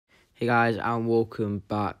Hey guys, and welcome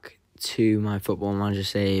back to my Football Manager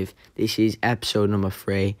Save. This is episode number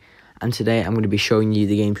 3, and today I'm going to be showing you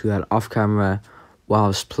the games we had off camera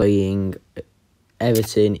whilst playing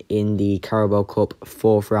Everton in the Carabao Cup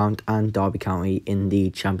 4th round and Derby County in the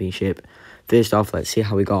Championship. First off, let's see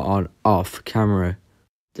how we got on off camera.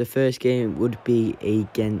 The first game would be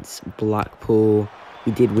against Blackpool.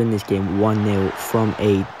 We did win this game 1-0 from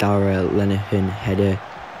a Dara Lenihan header,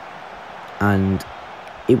 and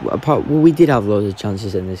we did have loads of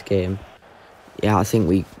chances in this game. Yeah, I think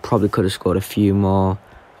we probably could have scored a few more,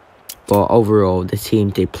 but overall the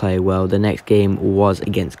team did play well. The next game was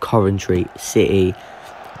against Coventry City.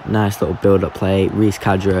 Nice little build-up play. Reece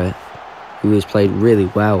Kadra, who has played really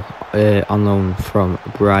well on loan from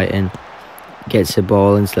Brighton, gets the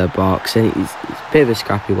ball into the box, and it's a bit of a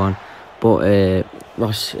scrappy one, but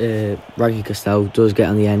Raggy Costello does get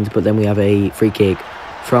on the end, but then we have a free kick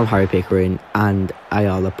from Harry Pickering, and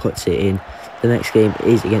Ayala puts it in. The next game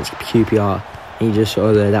is against QPR, and you just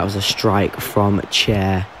saw that was a strike from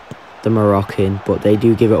Chair, the Moroccan, but they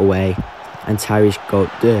do give it away, and Tyrese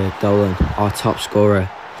Dolan, our top scorer,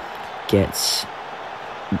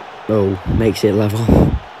 makes it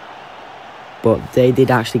level. But they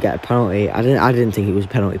did actually get a penalty. I didn't think it was a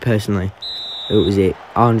penalty personally.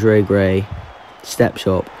 Andre Gray steps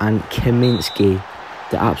up, and Kaminsky,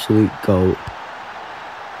 the absolute GOAT,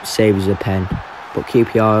 saves the pen, but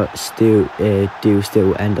QPR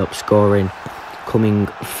still end up scoring, coming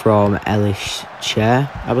from Ellis Chair,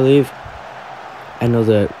 I believe.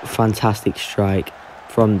 Another fantastic strike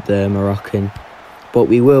from the Moroccan, but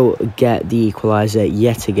we will get the equaliser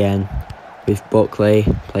yet again with Buckley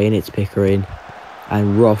playing its Pickering,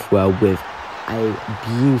 and Rothwell with a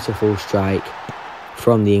beautiful strike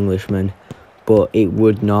from the Englishman, but it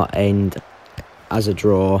would not end as a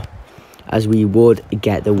draw, as we would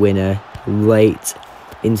get the winner late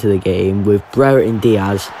into the game with Brereton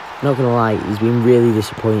Diaz. Not going to lie, he's been really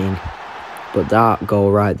disappointing, but that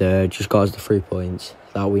goal right there just got us the 3 points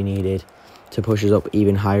that we needed to push us up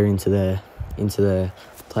even higher into the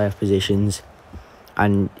playoff positions.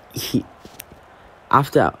 And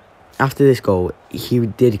after this goal, he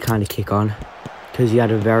did kind of kick on, because he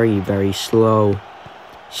had a very, very slow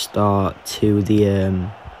start to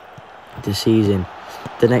the season.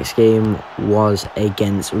 The next game was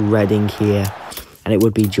against Reading here, and it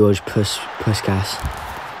would be George Puskas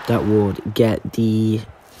that would get the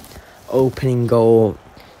opening goal.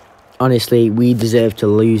 Honestly, we deserved to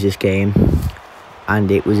lose this game,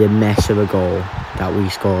 and it was a mess of a goal that we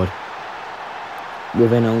scored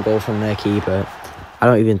with an own goal from their keeper. I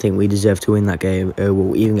don't even think we deserved to win that game, or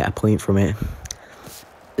we'll even get a point from it.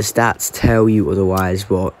 The stats tell you otherwise,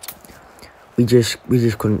 but we just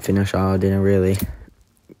couldn't finish our dinner, really.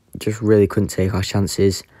 Just really couldn't take our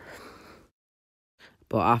chances.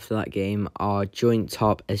 But after that game, our joint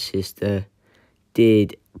top assister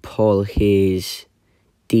did pull his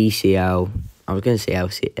DCL. I was going to say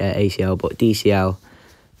ACL, but DCL.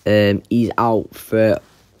 He's out for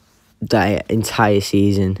that entire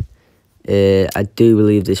season. I do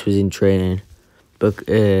believe this was in training, but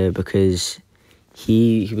because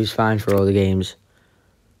he was fine for all the games.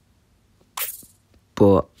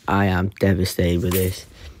 But I am devastated with this,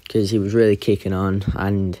 because he was really kicking on,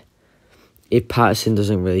 and if Patterson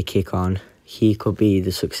doesn't really kick on, he could be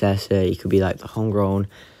the successor. He could be like the homegrown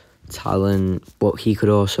talent, but he could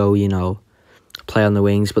also, play on the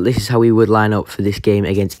wings. But this is how we would line up for this game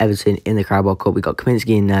against Everton in the Carabao Cup. We got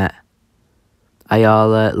Kaminsky in net,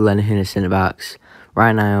 Ayala, Lenihan as centre-backs,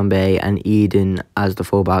 Ryan Ayombe and Eden as the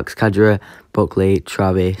full-backs, Kadra, Buckley,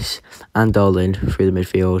 Travis and Dolan through the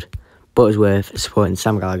midfield, Buttersworth supporting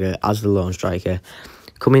Sam Gallagher as the lone striker.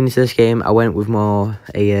 Coming into this game, I went with more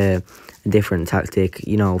a different tactic,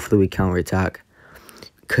 fluid counter-attack,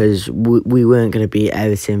 because we weren't going to beat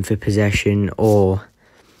Everton for possession or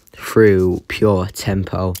through pure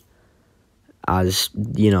tempo, as,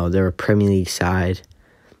 they're a Premier League side,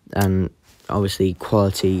 and obviously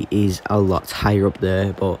quality is a lot higher up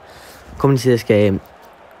there. But coming to this game,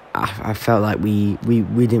 I felt like we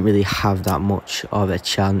didn't really have that much of a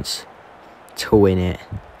chance to win it.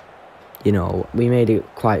 We made it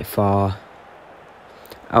quite far.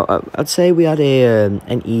 I'd say we had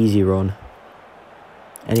an easy run,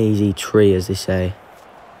 an easy tree, as they say,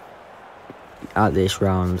 at this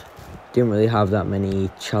round. Didn't really have that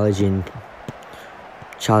many challenging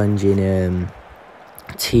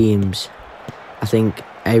teams. I think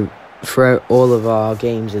throughout all of our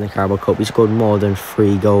games in the Carabao Cup, we scored more than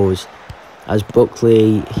 3 goals, as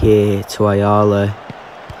Buckley here to Ayala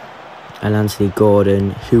and Anthony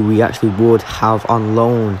Gordon, who we actually would have on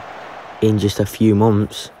loan in just a few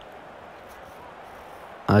months,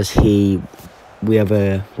 as we've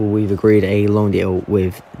agreed a loan deal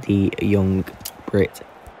with the young Brit.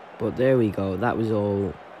 But there we go. That was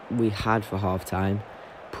all we had for half time.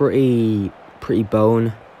 Pretty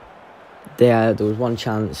bone. There was one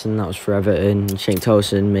chance, and that was for Everton. Cenk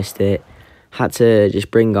Tosun missed it. Had to just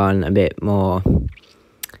bring on a bit more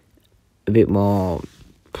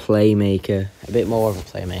playmaker, a bit more of a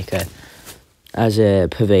playmaker as a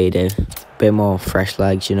Pervaded, a bit more fresh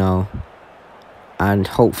legs, you know, and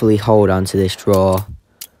hopefully hold on to this draw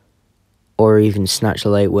or even snatch a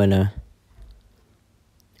late winner,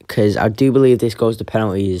 because I do believe this goes to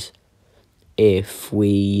penalties if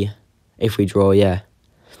we draw, yeah.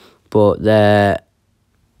 But the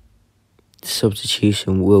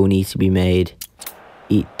substitution will need to be made.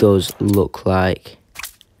 It does look like,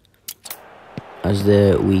 as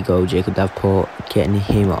we go, Jacob Davenport getting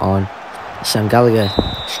him on. Sam Gallagher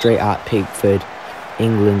straight at Pickford,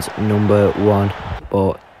 England's #1.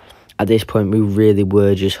 But at this point, we really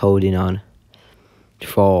were just holding on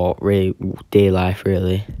for really dear life,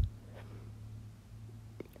 really.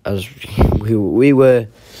 As we were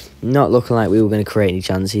not looking like we were going to create any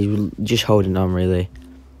chances, we were just holding on, really.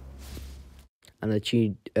 And the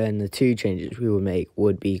two changes we would make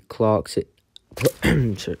would be Clarkson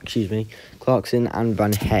and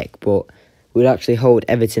Van Heck, but we'd actually hold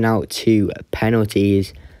Everton out to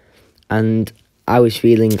penalties, and I was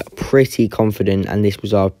feeling pretty confident, and this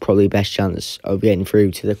was our probably best chance of getting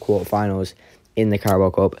through to the quarterfinals in the Carabao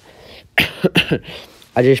Cup.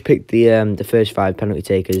 I just picked the first 5 penalty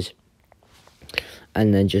takers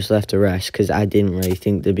and then just left the rest, because I didn't really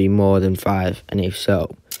think there'd be more than 5, and if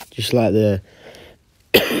so, just let the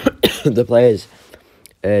the players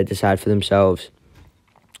decide for themselves.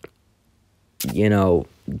 You know,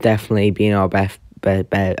 definitely being our best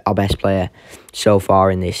player so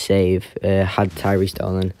far in this save had Tyree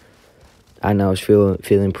Stolen, and I was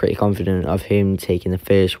feeling pretty confident of him taking the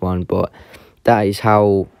first one. But that is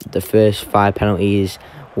how the first 5 penalties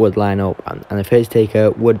would line up, and the first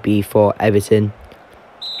taker would be for Everton,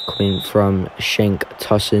 coming from Cenk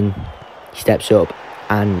Tosun. He steps up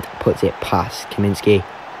and puts it past Kaminski.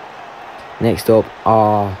 Next up,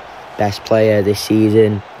 our best player this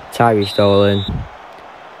season, Tyree Stolen,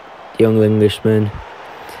 the young Englishman,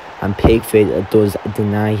 and Pickford does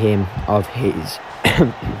deny him of his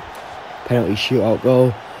penalty shootout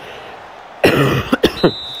goal.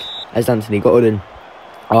 As Anthony Gordon,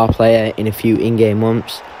 our player in a few in-game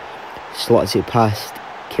months, slots it past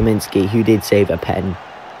Kaminski, who did save a pen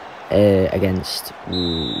against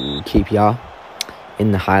QPR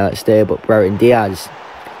in the highlights there, but Brereton Diaz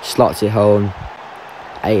slots it home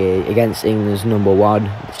against England's #1,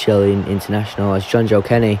 the Chilean international, as John Joe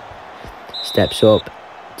Kenny steps up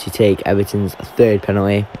to take Everton's 3rd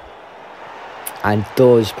penalty and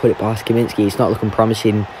does put it past Kaminski. It's not looking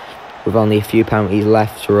promising with only a few penalties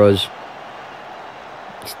left for us.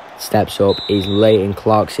 Steps up is Leighton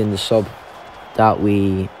Clarkson, the sub that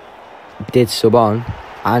we did sub on,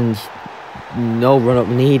 and no run-up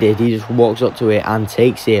needed. He just walks up to it and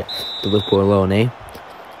takes it, the Liverpool alone,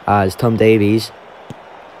 as Tom Davies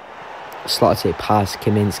slots it past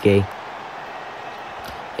Kaminski.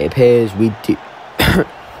 It appears we do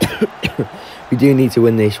we do need to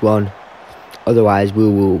win this one, otherwise we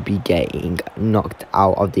will be getting knocked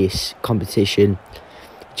out of this competition.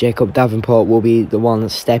 Jacob Davenport will be the one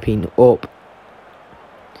stepping up.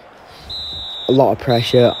 A lot of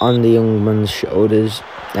pressure on the young man's shoulders,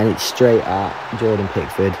 and it's straight at Jordan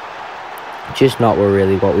Pickford. Just not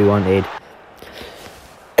really what we wanted.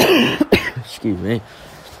 Excuse me.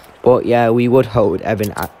 But yeah, we would hold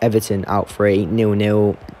Everton out for a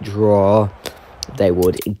 0-0 draw. They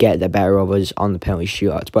would get the better of us on the penalty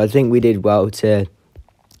shootouts. But I think we did well to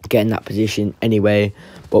get in that position anyway.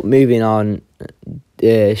 But moving on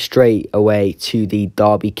straight away to the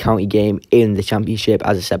Derby County game in the Championship,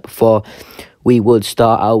 as I said before, we would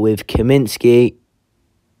start out with Kaminski,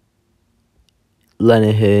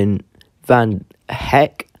 Lenihan, Van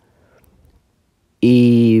Heck,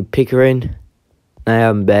 Pickering,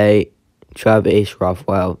 Nyambe, Travis,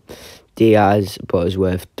 Rothwell, Diaz,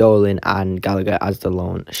 Buttersworth, Dolan and Gallagher as the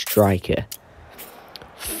lone striker.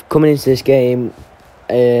 Coming into this game,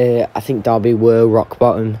 I think Derby were rock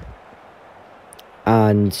bottom,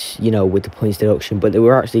 and you know, with the points deduction, but they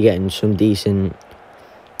were actually getting some decent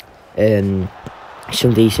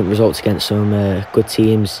results against some good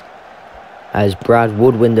teams, as Brad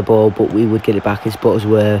would win the ball, but we would get it back as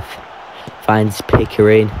Buttersworth finds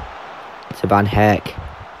Pickering to Van Heck,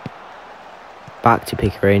 back to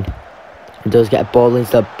Pickering, and does get a ball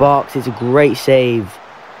into the box. It's a great save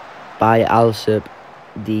by Alsop,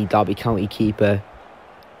 the Derby County keeper,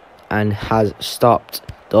 and has stopped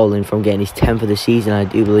Dolan from getting his 10th of the season, I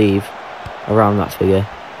do believe, around that figure.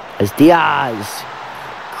 As Diaz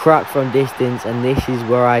crack from distance, and this is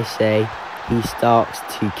where I say he starts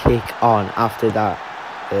to kick on after that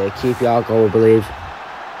QPR goal, I believe.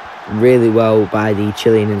 Really well by the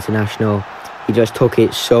Chilean international. He just took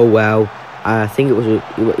it so well. I think it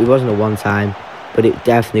wasn't a one-time, but it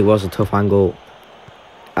definitely was a tough angle.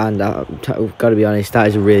 And I've got to be honest, that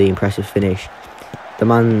is a really impressive finish. The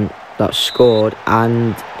man that scored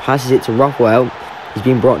and passes it to Rothwell, he's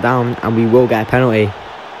been brought down, and we will get a penalty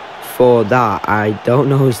for that. I don't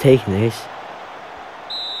know who's taking this.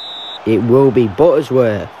 It will be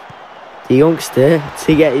Buttersworth, the youngster,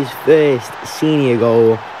 to get his first senior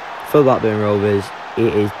goal for Blackburn Rovers.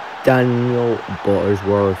 It is Daniel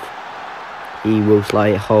Buttersworth. He will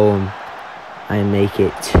slide it home and make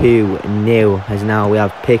it 2-0, as now we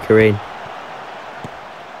have Pickering.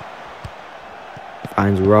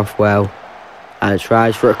 Finds Rothwell and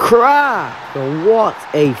tries for a crack. And what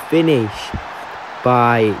a finish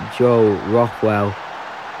by Joe Rothwell.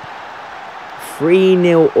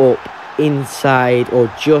 3-0 up inside or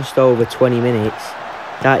just over 20 minutes.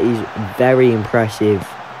 That is very impressive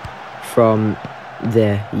from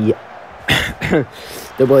the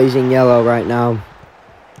boys in yellow right now.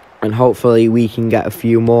 And hopefully we can get a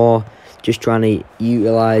few more. Just trying to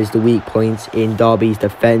utilise the weak points in Derby's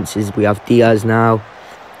defence. As we have Diaz now.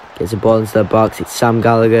 Gets a ball into the box. It's Sam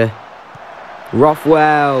Gallagher.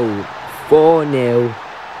 Rothwell. 4-0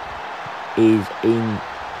 is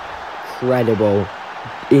incredible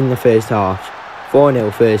in the first half.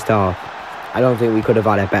 4-0 first half. I don't think we could have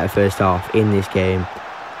had a better first half in this game.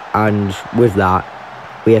 And with that,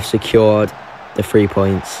 we have secured the 3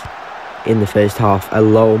 points in the first half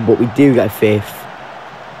alone. But we do get a fifth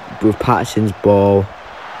with Patterson's ball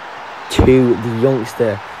to the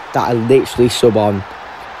youngster that I literally sub on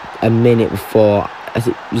a minute before, as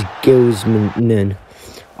it was Gilsman.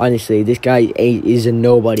 Honestly, this guy is a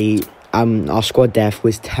nobody. Our squad depth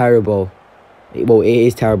was terrible. Well, it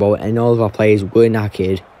is terrible, and all of our players were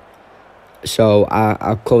knackered. So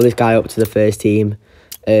I call this guy up to the first team.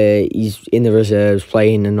 He's in the reserves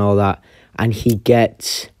playing and all that, and he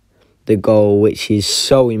gets the goal, which is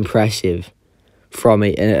so impressive from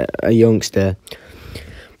a youngster.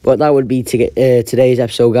 But that would be to get today's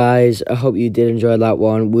episode, guys. I hope you did enjoy that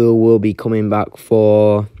one. We will be coming back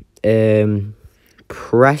for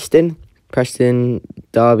Preston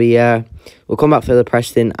Derby. Yeah, we'll come back for the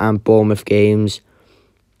Preston and Bournemouth games,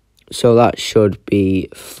 so that should be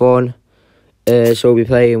fun. So we'll be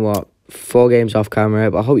playing 4 games off camera.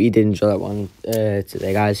 But I hope you did enjoy that one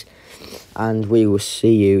today, guys, and we will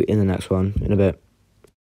see you in the next one in a bit.